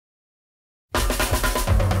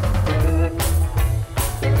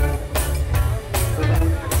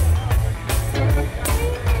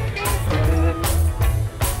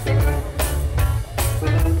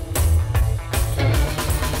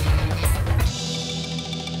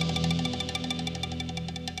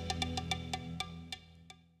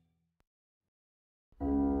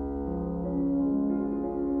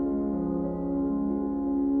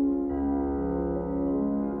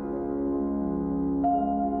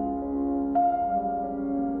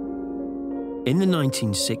In the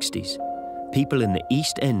 1960s, people in the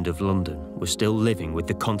East End of London were still living with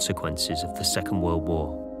the consequences of the Second World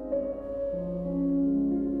War.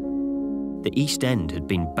 The East End had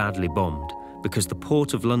been badly bombed because the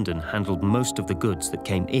Port of London handled most of the goods that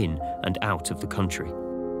came in and out of the country.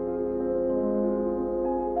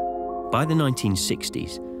 By the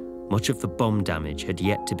 1960s, much of the bomb damage had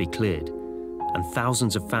yet to be cleared, and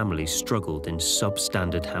thousands of families struggled in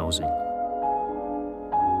substandard housing.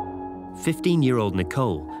 15-year-old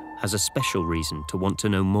Nicole has a special reason to want to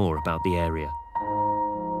know more about the area.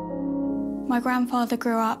 My grandfather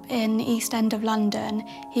grew up in the East End of London.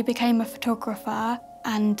 He became a photographer,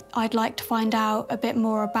 and I'd like to find out a bit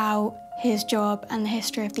more about his job and the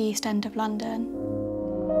history of the East End of London.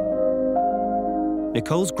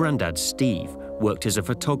 Nicole's granddad, Steve, worked as a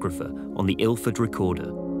photographer on the Ilford Recorder.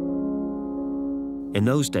 In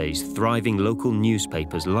those days, thriving local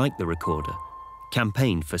newspapers like the Recorder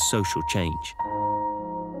campaigned for social change.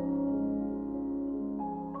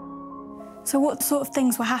 So what sort of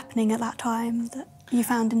things were happening at that time that you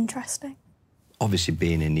found interesting? Obviously,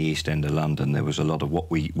 being in the East End of London, there was a lot of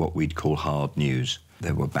what we'd call hard news.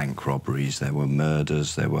 There were bank robberies, there were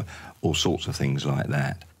murders, there were all sorts of things like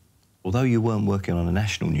that. Although you weren't working on a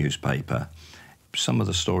national newspaper, some of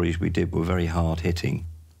the stories we did were very hard-hitting.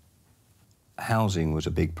 Housing was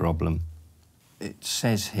a big problem. It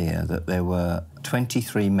says here that there were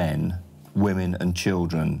 23 men, women and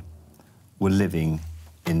children were living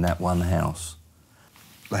in that one house.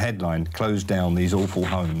 The headline, "Closed down these awful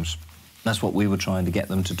homes." That's what we were trying to get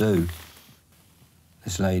them to do.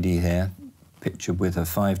 This lady here, pictured with her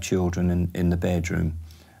 5 children in the bedroom,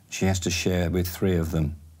 she has to share with 3 of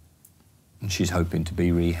them, and she's hoping to be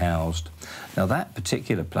rehoused. Now, that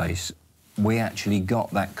particular place, we actually got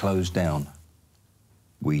that closed down.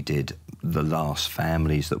 We did the last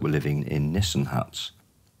families that were living in Nissen huts.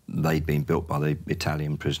 They'd been built by the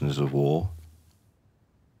Italian prisoners of war.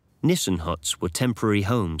 Nissen huts were temporary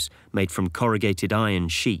homes made from corrugated iron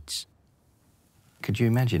sheets. Could you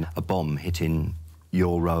imagine a bomb hitting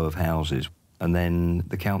your row of houses and then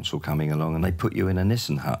the council coming along and they put you in a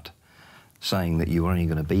Nissen hut, saying that you were only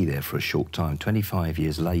going to be there for a short time? 25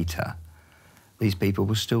 years later, these people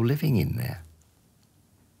were still living in there.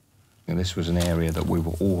 And this was an area that we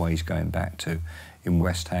were always going back to in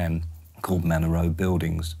West Ham, called Manor Road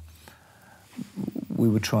Buildings. We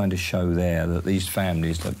were trying to show there that these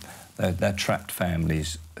families, they're trapped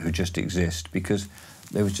families who just exist because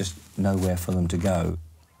there was just nowhere for them to go.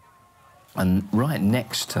 And right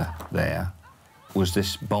next to there was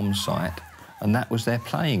this bomb site, and that was their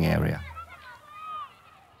playing area.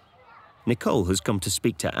 Nicole has come to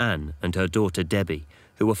speak to Anne and her daughter Debbie,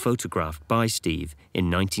 who were photographed by Steve in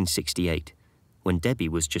 1968, when Debbie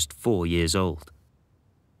was just 4 years old.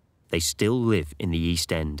 They still live in the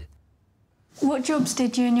East End. What jobs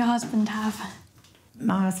did you and your husband have?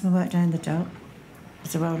 My husband worked down the dock.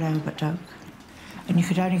 It's a roll-over dock. And you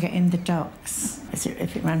could only get in the docks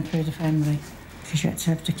if it ran through the family, because you had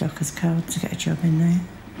to have the docker's card to get a job in there.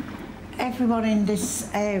 Everyone in this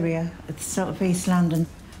area, it's sort of East London,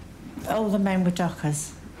 all the men were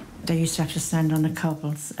dockers. They used to have to stand on the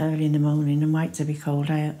cobbles early in the morning and wait to be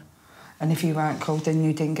called out. And if you weren't called, then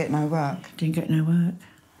you didn't get no work. Didn't get no work.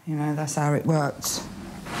 You know, that's how it works.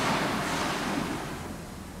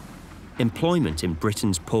 Employment in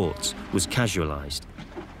Britain's ports was casualised,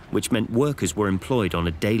 which meant workers were employed on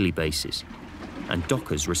a daily basis, and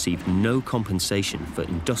dockers received no compensation for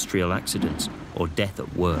industrial accidents or death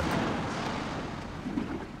at work.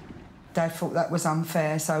 Dad thought that was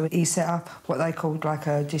unfair, so he set up what they called like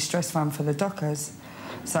a distress fund for the dockers.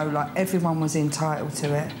 So like everyone was entitled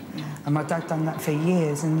to it, and my dad done that for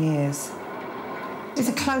years and years. It's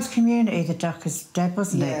a close community, the dockers, Deb,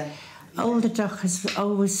 wasn't it? All the dockers were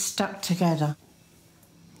always stuck together.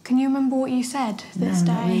 Can you remember what you said this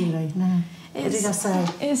day? No, not really, no. What did I say?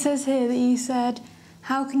 It says here that you said,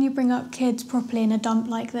 "How can you bring up kids properly in a dump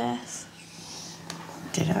like this?"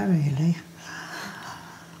 Did I really?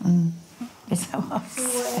 Is that what I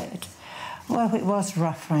said? Well, it was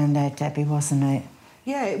rough round there, Debbie, wasn't it?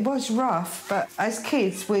 Yeah, it was rough, but as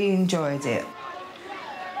kids, we enjoyed it.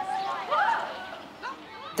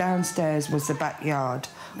 Downstairs was the backyard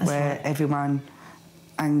where everyone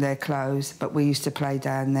hung their clothes, but we used to play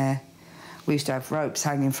down there. We used to have ropes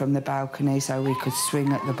hanging from the balcony so we could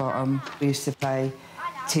swing at the bottom. We used to play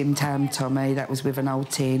Tim Tam Tommy, that was with an old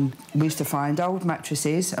tin. We used to find old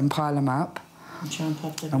mattresses and pile them up.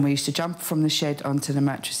 And we used to jump from the shed onto the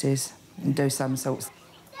mattresses and do some sorts.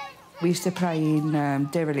 We used to play in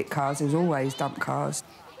derelict cars, there was always dump cars.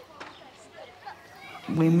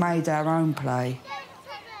 We made our own play.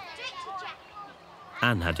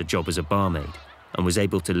 Anne had a job as a barmaid and was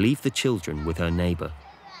able to leave the children with her neighbour.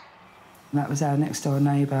 That was our next-door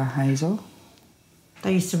neighbour, Hazel.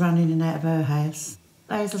 They used to run in and out of her house.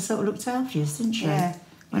 Hazel sort of looked after you, didn't she? Yeah.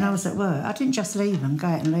 When I was at work, I didn't just leave them, go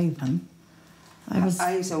out and leave them.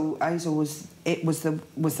 Hazel was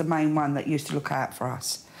the main one that used to look out for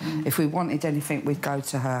us. If we wanted anything, we'd go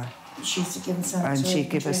to her. She used to give us something and to eat. she'd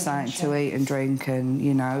give us something to eat and drink, and,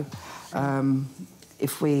 you know,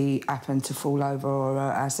 if we happened to fall over or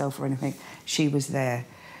ourselves or anything, she was there.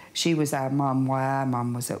 She was our mum while our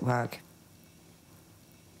mum was at work.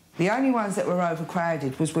 The only ones that were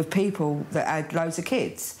overcrowded was with people that had loads of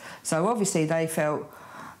kids. So obviously they felt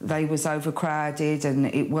they was overcrowded and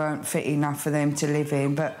it weren't fit enough for them to live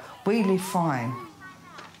in, but we lived fine.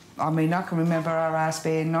 I mean, I can remember our house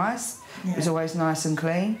being nice. Yeah. It was always nice and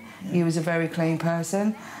clean. Yeah. You was a very clean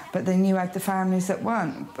person, but then you had the families that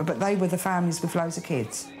weren't, but they were the families with loads of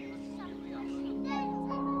kids.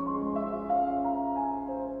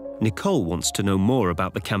 Nicole wants to know more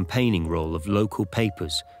about the campaigning role of local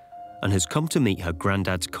papers and has come to meet her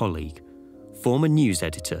granddad's colleague, former news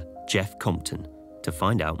editor Jeff Compton, to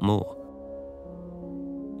find out more.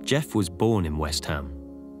 Jeff was born in West Ham,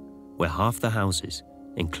 where half the houses,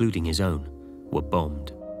 including his own, were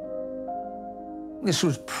bombed. This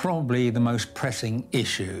was probably the most pressing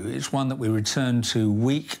issue. It's one that we returned to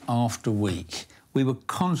week after week. We were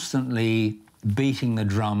constantly beating the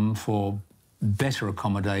drum for better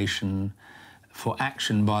accommodation, for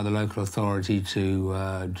action by the local authority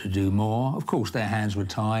to do more. Of course, their hands were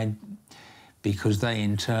tied because they,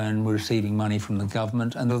 in turn, were receiving money from the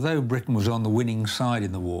government. And although Britain was on the winning side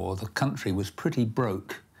in the war, the country was pretty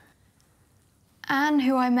broke. Anne,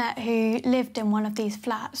 who I met, who lived in one of these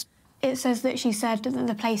flats, it says that she said that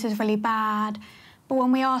the place is really bad. But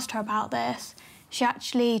when we asked her about this, she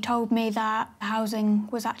actually told me that housing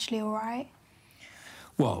was actually all right.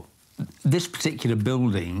 Well, this particular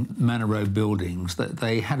building, Manor Road buildings, that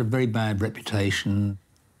they had a very bad reputation.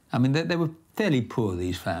 I mean, they were fairly poor,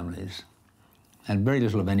 these families, and very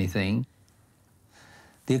little of anything.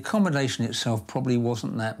 The accommodation itself probably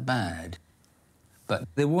wasn't that bad, but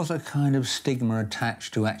there was a kind of stigma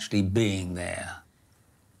attached to actually being there.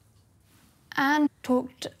 Anne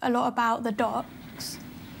talked a lot about the docks.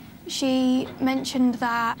 She mentioned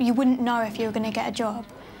that you wouldn't know if you were going to get a job.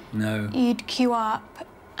 No. You'd queue up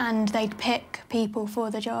and they'd pick people for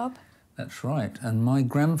the job. That's right, and my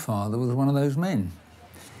grandfather was one of those men.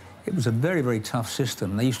 It was a very, very tough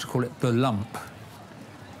system. They used to call it the lump.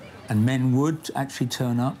 And men would actually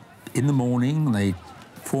turn up in the morning, they'd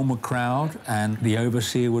form a crowd, and the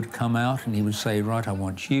overseer would come out and he would say, right, I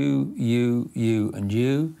want you, you, you and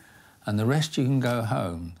you, and the rest you can go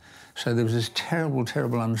home. So there was this terrible,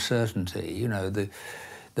 terrible uncertainty. You know, the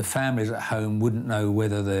families at home wouldn't know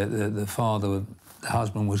whether the father, the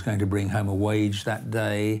husband, was going to bring home a wage that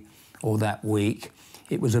day or that week.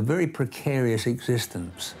 It was a very precarious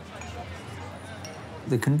existence.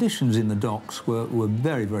 The conditions in the docks were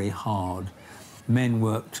very, very hard. Men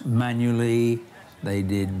worked manually, they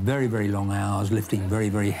did very, very long hours, lifting very,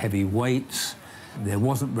 very heavy weights. There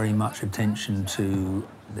wasn't very much attention to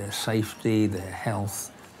their safety, their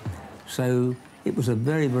health. So it was a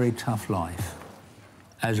very, very tough life.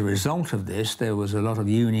 As a result of this, there was a lot of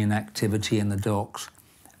union activity in the docks.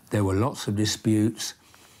 There were lots of disputes.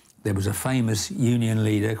 There was a famous union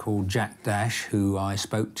leader called Jack Dash, who I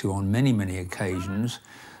spoke to on many, many occasions,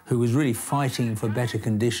 who was really fighting for better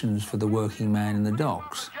conditions for the working man in the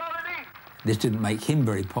docks. This didn't make him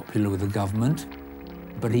very popular with the government,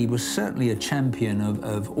 but he was certainly a champion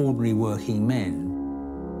of ordinary working men.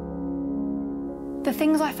 The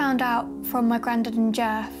things I found out from my granddad and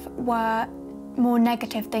Jeff were more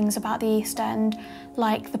negative things about the East End,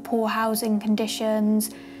 like the poor housing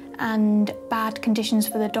conditions and bad conditions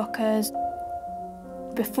for the dockers.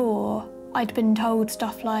 Before, I'd been told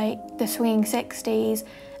stuff like the swinging 60s,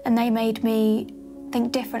 and they made me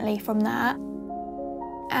think differently from that.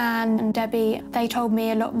 Anne and Debbie, they told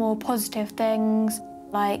me a lot more positive things,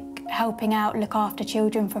 like helping out, look after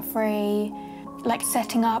children for free, like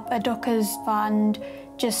setting up a dockers fund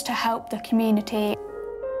just to help the community.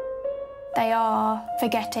 They are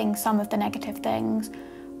forgetting some of the negative things,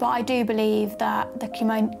 but I do believe that the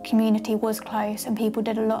community was close and people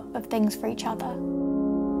did a lot of things for each other.